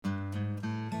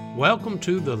Welcome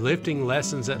to the Lifting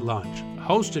Lessons at Lunch,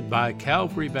 hosted by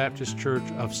Calvary Baptist Church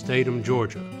of Statham,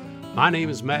 Georgia. My name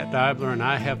is Matt Dibler, and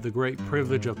I have the great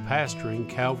privilege of pastoring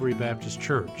Calvary Baptist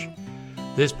Church.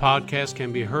 This podcast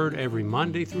can be heard every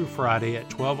Monday through Friday at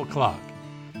 12 o'clock.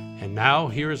 And now,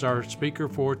 here is our speaker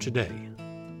for today.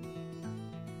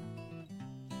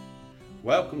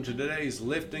 Welcome to today's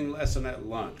Lifting Lesson at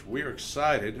Lunch. We're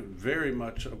excited very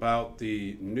much about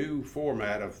the new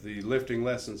format of the Lifting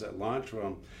Lessons at Lunch.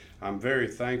 I'm very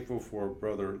thankful for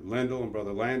Brother Lendell and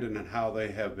Brother Landon and how they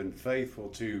have been faithful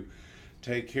to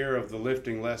take care of the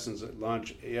Lifting Lessons at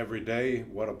Lunch every day.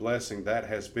 What a blessing that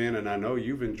has been, and I know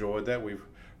you've enjoyed that. We've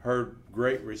heard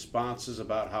great responses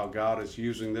about how God is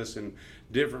using this in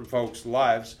different folks'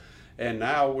 lives. And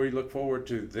now we look forward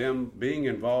to them being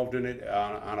involved in it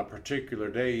on a particular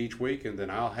day each week. And then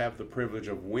I'll have the privilege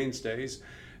of Wednesdays.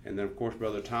 And then, of course,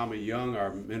 Brother Tommy Young,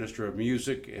 our minister of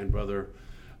music, and Brother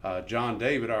John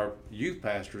David, our youth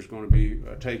pastor, is going to be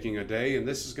taking a day. And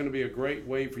this is going to be a great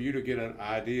way for you to get an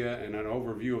idea and an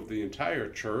overview of the entire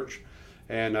church.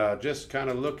 And just kind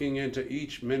of looking into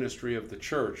each ministry of the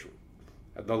church.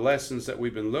 The lessons that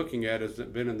we've been looking at has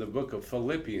been in the book of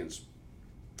Philippians.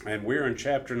 And we're in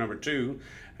chapter number 2,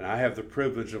 and I have the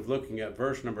privilege of looking at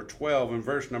verse number 12 and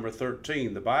verse number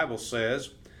 13. The Bible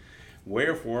says,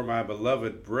 "Wherefore, my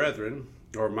beloved brethren,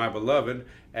 or my beloved,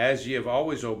 as ye have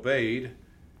always obeyed,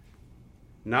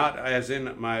 not as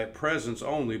in my presence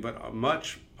only, but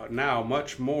much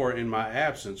more in my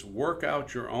absence, work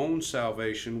out your own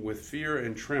salvation with fear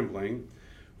and trembling,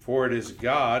 for it is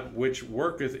God which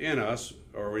worketh in us,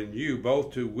 or in you,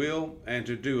 both to will and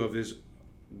to do of his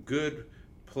good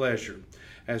pleasure."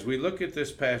 As we look at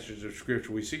this passage of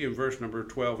Scripture, we see in verse number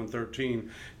 12 and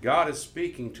 13, God is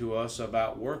speaking to us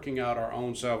about working out our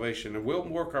own salvation. And we'll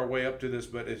work our way up to this,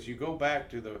 but as you go back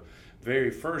to the very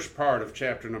first part of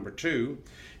chapter number 2,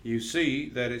 you see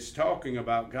that it's talking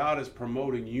about God is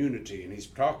promoting unity, and he's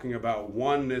talking about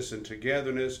oneness and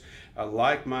togetherness, a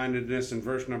like-mindedness in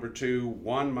verse number 2,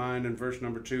 one mind in verse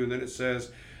number 2, and then it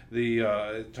says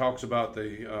it talks about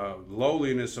the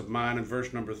lowliness of mind in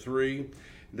verse number 3.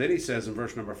 Then he says in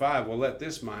verse number 5, "Well, let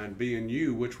this mind be in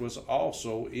you, which was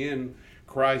also in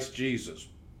Christ Jesus."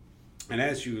 And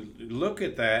as you look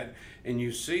at that and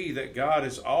you see that God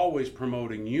is always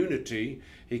promoting unity,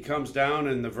 he comes down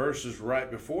in the verses right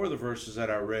before the verses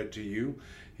that I read to you.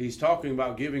 He's talking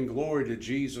about giving glory to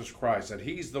Jesus Christ, that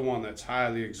he's the one that's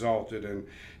highly exalted, and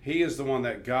he is the one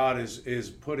that God is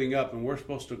putting up, and we're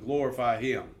supposed to glorify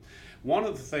him. One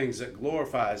of the things that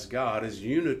glorifies God is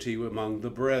unity among the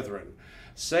brethren.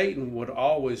 Satan would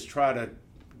always try to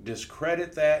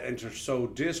discredit that and to sow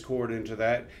discord into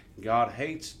that. God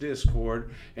hates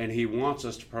discord, and he wants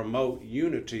us to promote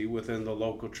unity within the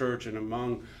local church and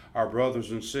among our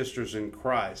brothers and sisters in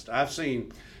Christ. I've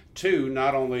seen, too,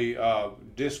 not only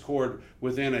discord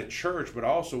within a church, but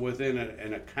also within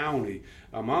a county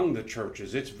among the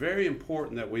churches. It's very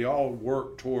important that we all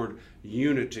work toward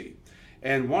unity.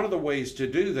 And one of the ways to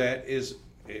do that is,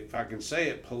 if I can say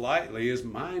it politely, is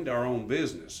mind our own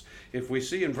business. If we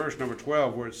see in verse number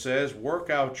 12 where it says, "Work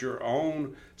out your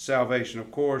own salvation." Of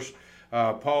course,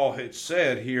 Paul had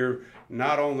said here,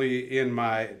 not only in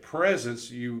my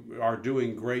presence you are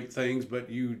doing great things, but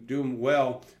you do them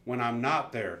well when I'm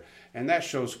not there. And that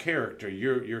shows character.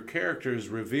 Your character is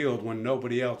revealed when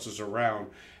nobody else is around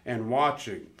and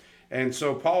watching. And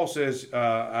so Paul says,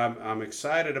 I'm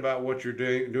excited about what you're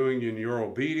doing in your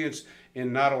obedience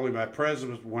in not only my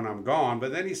presence when I'm gone,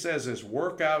 but then he says this,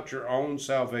 "Work out your own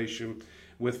salvation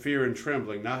with fear and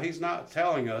trembling." Now, he's not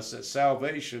telling us that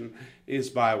salvation is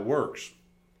by works.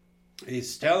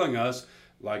 He's telling us,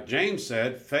 like James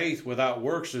said, faith without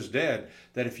works is dead.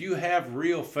 That if you have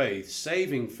real faith,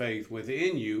 saving faith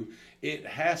within you, it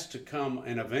has to come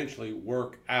and eventually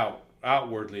work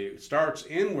outwardly. It starts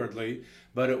inwardly,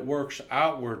 but it works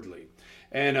outwardly.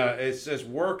 And it says,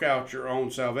 work out your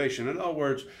own salvation. In other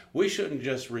words, we shouldn't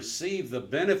just receive the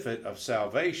benefit of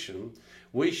salvation.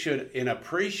 We should, in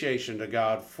appreciation to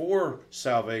God for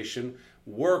salvation,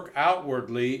 work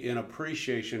outwardly in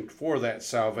appreciation for that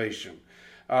salvation.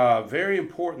 Very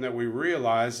important that we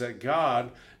realize that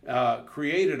God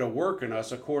created a work in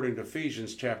us, according to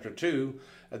Ephesians chapter 2,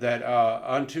 that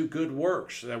unto good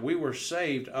works, that we were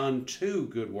saved unto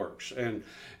good works.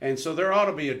 And so there ought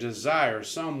to be a desire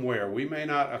somewhere. We may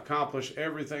not accomplish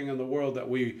everything in the world that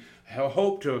we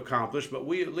hope to accomplish, but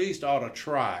we at least ought to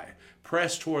try.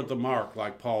 Press toward the mark,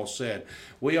 like Paul said.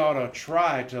 We ought to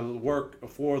try to work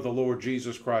for the Lord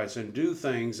Jesus Christ and do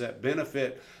things that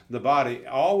benefit the body,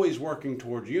 always working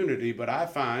toward unity. But I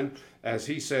find, as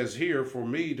he says here, for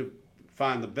me to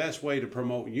find the best way to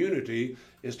promote unity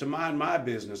is to mind my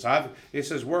business. It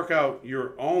says work out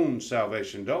your own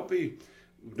salvation. Don't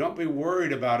be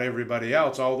worried about everybody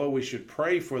else, although we should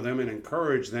pray for them and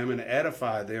encourage them and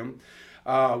edify them.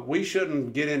 We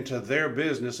shouldn't get into their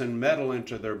business and meddle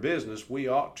into their business. We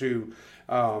ought to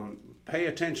pay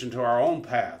attention to our own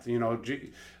path.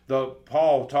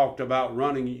 Paul talked about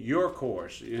running your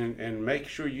course and make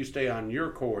sure you stay on your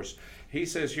course. He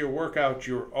says here, work out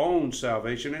your own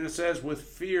salvation, and it says with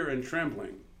fear and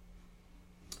trembling.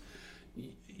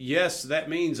 Yes, that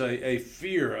means a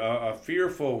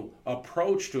fearful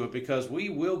approach to it, because we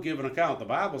will give an account. The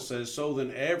Bible says, so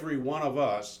then every one of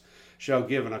us shall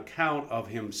give an account of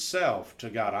himself to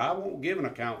God. I won't give an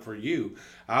account for you.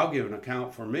 I'll give an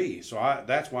account for me. So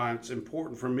that's why it's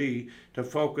important for me to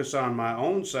focus on my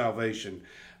own salvation.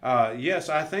 Yes,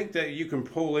 I think that you can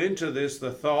pull into this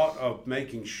the thought of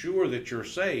making sure that you're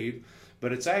saved,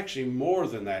 but it's actually more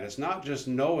than that. It's not just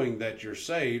knowing that you're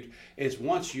saved. It's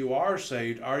once you are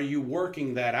saved, are you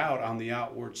working that out on the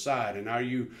outward side? And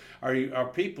are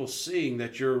people seeing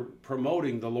that you're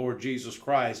promoting the Lord Jesus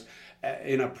Christ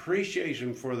in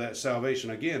appreciation for that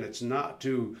salvation? Again, it's not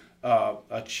to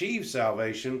achieve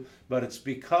salvation, but it's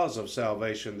because of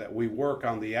salvation that we work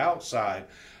on the outside.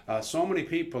 So many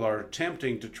people are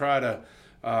attempting to try to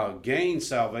gain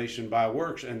salvation by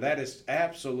works, and that is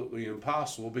absolutely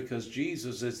impossible, because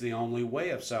Jesus is the only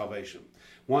way of salvation.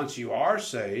 Once you are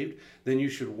saved, then you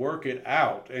should work it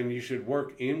out, and you should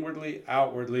work inwardly,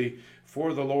 outwardly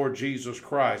for the Lord Jesus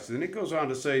Christ. And it goes on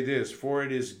to say this, for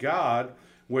it is God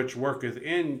which worketh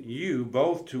in you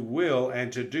both to will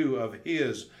and to do of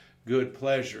his good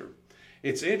pleasure.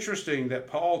 It's interesting that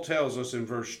Paul tells us in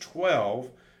verse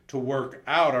 12 to work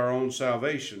out our own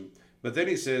salvation. But then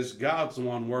he says, God's the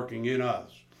one working in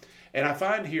us. And I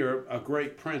find here a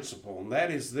great principle, and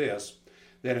that is this,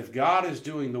 that if God is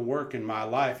doing the work in my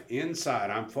life inside,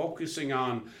 I'm focusing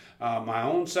on my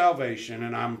own salvation,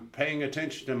 and I'm paying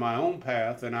attention to my own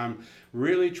path, and I'm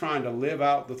really trying to live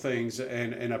out the things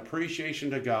and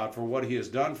appreciation to God for what he has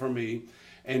done for me,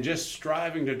 and just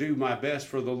striving to do my best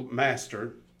for the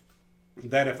Master,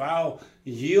 that if I'll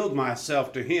yield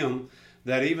myself to him,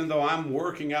 that even though I'm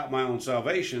working out my own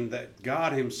salvation, that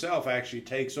God himself actually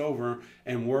takes over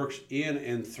and works in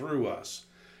and through us.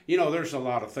 There's a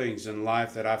lot of things in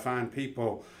life that I find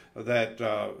people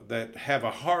that have a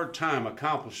hard time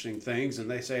accomplishing things, and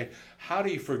they say, how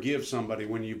do you forgive somebody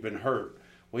when you've been hurt?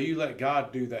 Well, you let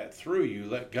God do that through you.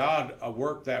 Let God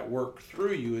work that work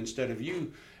through you instead of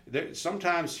you.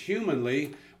 Sometimes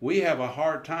humanly, we have a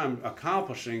hard time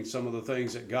accomplishing some of the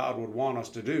things that God would want us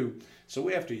to do. So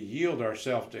we have to yield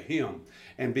ourselves to him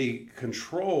and be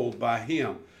controlled by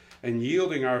him, and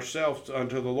yielding ourselves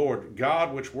unto the Lord,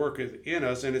 God which worketh in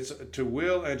us, and it's to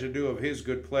will and to do of his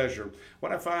good pleasure.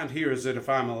 What I find here is that if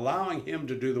I'm allowing him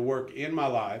to do the work in my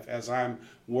life as I'm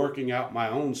working out my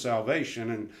own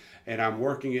salvation, and I'm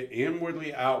working it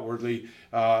inwardly, outwardly,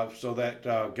 so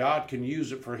that God can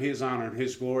use it for his honor and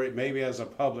his glory, maybe as a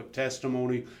public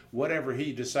testimony, whatever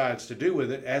he decides to do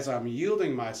with it, as I'm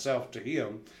yielding myself to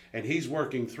him and he's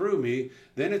working through me,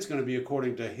 then it's going to be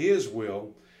according to his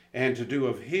will and to do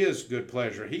of his good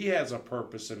pleasure. He has a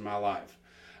purpose in my life.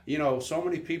 So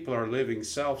many people are living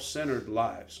self-centered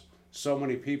lives. So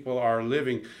many people are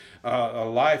living a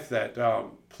life that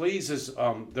pleases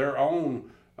their own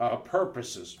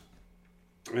purposes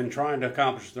and trying to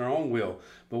accomplish their own will.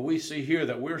 But we see here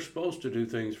that we're supposed to do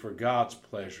things for God's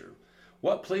pleasure.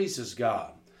 What pleases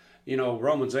God?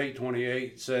 Romans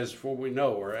 8:28 says, for we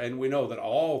know that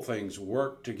all things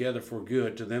work together for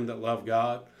good to them that love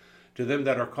God, to them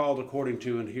that are called according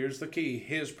to, and here's the key,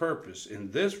 his purpose. In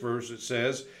this verse it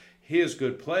says his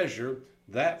good pleasure.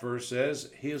 That verse says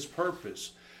his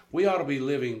purpose. We ought to be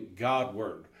living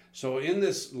Godward. So in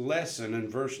this lesson in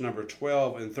verse number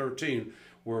 12 and 13,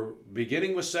 we're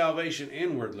beginning with salvation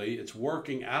inwardly. It's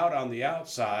working out on the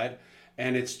outside,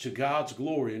 and it's to God's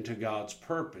glory and to God's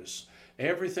purpose.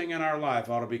 Everything in our life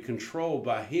ought to be controlled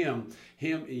by him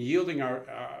yielding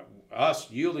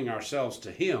us yielding ourselves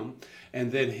to him,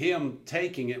 and then him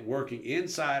taking it, working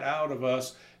inside out of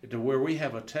us to where we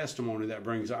have a testimony that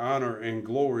brings honor and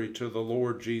glory to the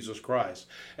Lord Jesus Christ.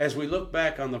 As we look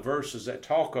back on the verses that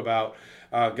talk about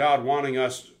God wanting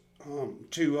us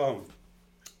to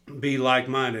be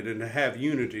like-minded and to have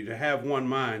unity, to have one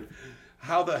mind,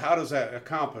 how does that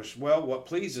accomplish? Well, what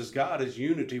pleases God is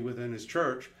unity within his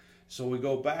church. So we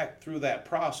go back through that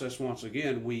process once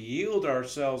again. We yield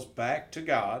ourselves back to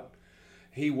God.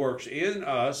 He works in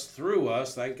us, through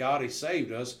us. Thank God he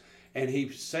saved us. And he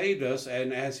saved us,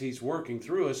 and as he's working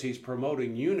through us, he's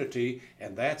promoting unity,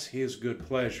 and that's his good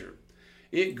pleasure.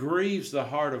 It grieves the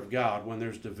heart of God when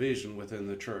there's division within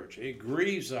the church. It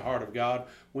grieves the heart of God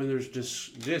when there's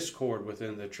discord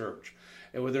within the church.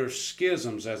 And when there's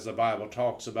schisms, as the Bible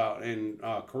talks about in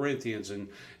Corinthians, and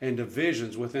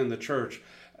divisions within the church.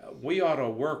 We ought to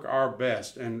work our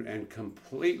best and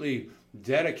completely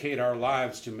dedicate our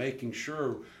lives to making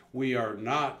sure we are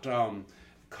not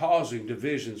causing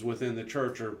divisions within the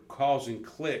church or causing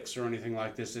cliques or anything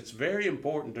like this. It's very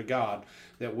important to God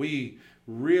that we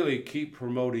really keep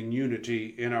promoting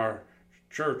unity in our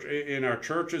church, in our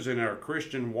churches, in our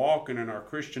Christian walk, and in our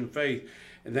Christian faith.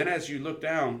 And then as you look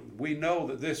down, we know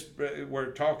that this, where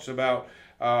it talks about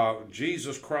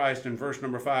Jesus Christ in verse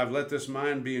number 5, let this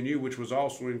mind be in you, which was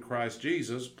also in Christ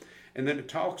Jesus. And then it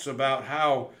talks about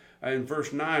how in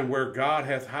verse 9, where God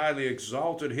hath highly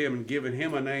exalted him and given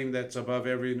him a name that's above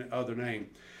every other name.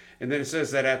 And then it says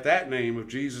that at that name of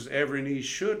Jesus, every knee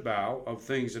should bow, of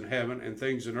things in heaven and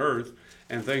things in earth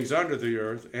and things under the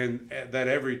earth, and that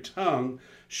every tongue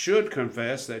should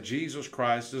confess that Jesus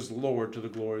Christ is Lord, to the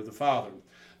glory of the Father.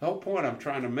 The whole point I'm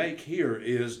trying to make here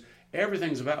is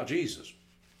everything's about Jesus.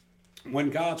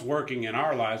 When God's working in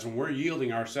our lives and we're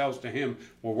yielding ourselves to Him,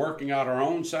 we're working out our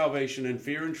own salvation in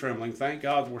fear and trembling. Thank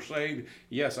God we're saved.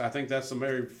 Yes, I think that's the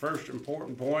very first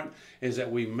important point, is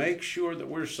that we make sure that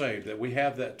we're saved, that we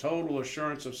have that total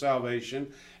assurance of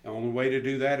salvation. And the only way to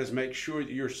do that is make sure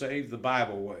that you're saved the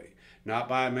Bible way. Not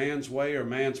by man's way or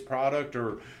man's product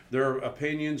or their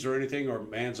opinions or anything, or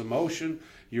man's emotion.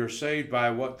 You're saved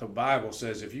by what the Bible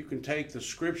says. If you can take the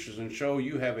scriptures and show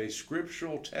you have a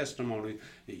scriptural testimony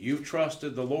that you've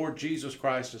trusted the Lord Jesus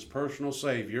Christ as personal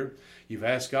Savior, you've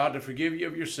asked God to forgive you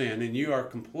of your sin, and you are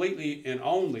completely and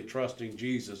only trusting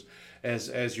Jesus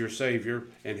as your Savior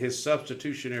and His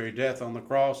substitutionary death on the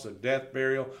cross, the death,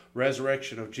 burial,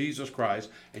 resurrection of Jesus Christ,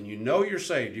 and you know you're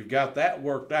saved, you've got that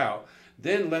worked out,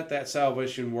 then let that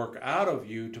salvation work out of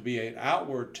you to be an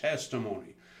outward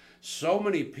testimony. So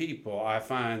many people I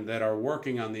find that are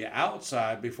working on the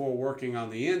outside before working on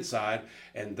the inside,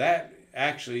 and that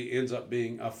actually ends up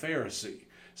being a Pharisee.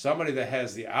 Somebody that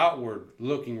has the outward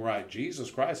looking right.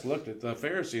 Jesus Christ looked at the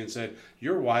Pharisee and said,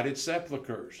 "You're whited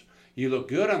sepulchres. You look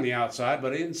good on the outside,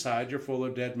 but inside you're full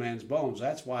of dead man's bones."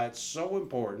 That's why it's so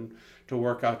important to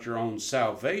work out your own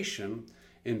salvation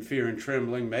in fear and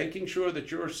trembling, making sure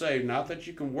that you're saved, not that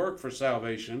you can work for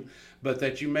salvation, but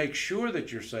that you make sure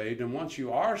that you're saved. And once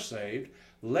you are saved,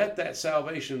 let that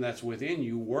salvation that's within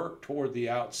you work toward the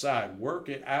outside. Work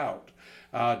it out.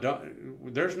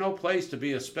 There's no place to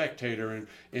be a spectator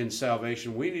in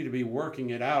salvation. We need to be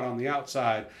working it out on the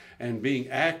outside and being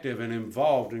active and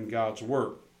involved in God's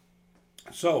work.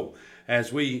 So,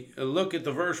 as we look at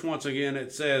the verse once again,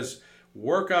 it says,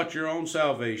 work out your own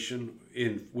salvation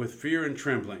with fear and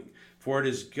trembling, for it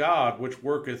is God which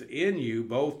worketh in you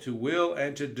both to will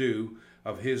and to do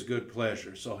of His good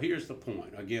pleasure. So here's the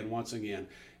point. Once again,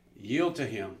 yield to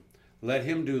Him. Let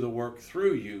Him do the work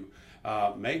through you.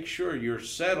 Make sure you're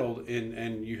settled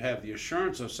and you have the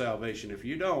assurance of salvation. If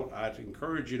you don't, I'd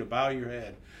encourage you to bow your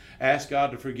head. Ask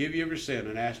God to forgive you of your sin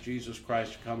and ask Jesus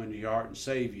Christ to come into your heart and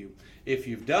save you. If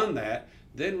you've done that,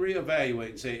 then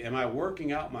reevaluate and say, am I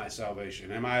working out my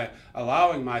salvation? Am I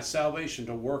allowing my salvation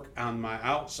to work on my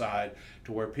outside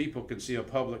to where people can see a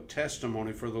public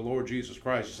testimony for the Lord Jesus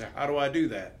Christ? You say, how do I do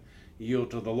that?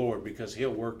 Yield to the Lord, because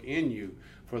He'll work in you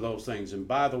for those things. And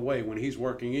by the way, when He's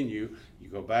working in you, you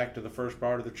go back to the first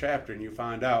part of the chapter and you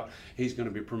find out He's going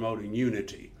to be promoting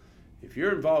unity. If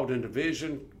you're involved in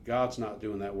division, God's not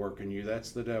doing that work in you.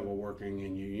 That's the devil working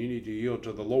in you. You need to yield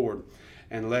to the Lord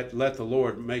and let the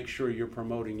Lord make sure you're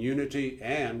promoting unity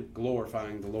and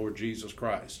glorifying the Lord Jesus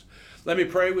Christ. Let me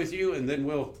pray with you, and then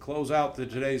we'll close out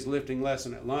today's lifting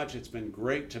lesson at lunch. It's been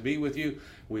great to be with you.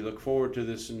 We look forward to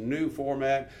this new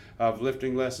format of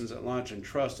lifting lessons at lunch and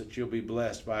trust that you'll be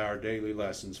blessed by our daily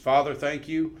lessons. Father, thank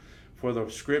you for the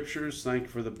scriptures. Thank you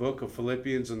for the book of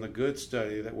Philippians and the good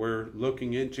study that we're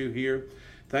looking into here.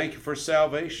 Thank you for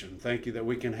salvation. Thank you that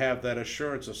we can have that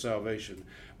assurance of salvation.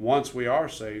 Once we are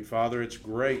saved, Father, it's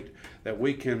great that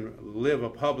we can live a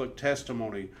public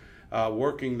testimony,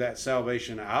 working that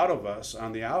salvation out of us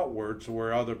on the outward to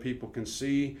where other people can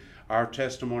see our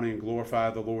testimony and glorify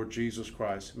the Lord Jesus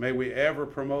Christ. May we ever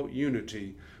promote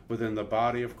unity within the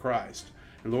body of Christ.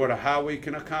 And Lord, how we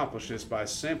can accomplish this by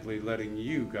simply letting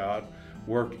you, God,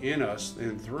 work in us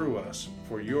and through us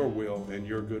for your will and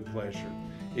your good pleasure.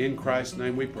 In Christ's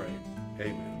name we pray.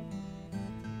 Amen.